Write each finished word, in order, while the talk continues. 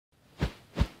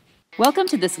Welcome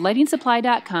to this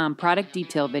LightingSupply.com product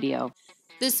detail video.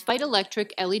 This FEIT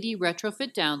electric LED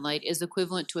retrofit downlight is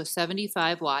equivalent to a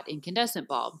 75-watt incandescent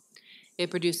bulb. It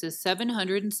produces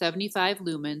 775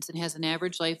 lumens and has an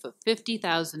average life of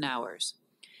 50,000 hours.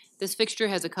 This fixture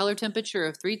has a color temperature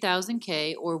of 3000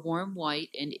 K or warm white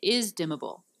and is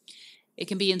dimmable. It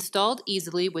can be installed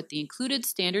easily with the included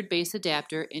standard base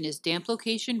adapter and is damp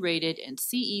location rated and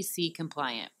CEC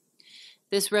compliant.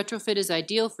 This retrofit is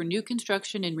ideal for new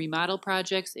construction and remodel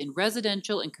projects in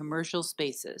residential and commercial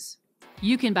spaces.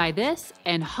 You can buy this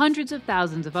and hundreds of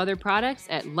thousands of other products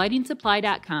at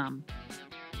LightingSupply.com.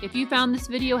 If you found this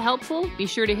video helpful, be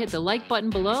sure to hit the like button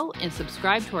below and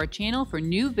subscribe to our channel for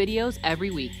new videos every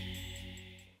week.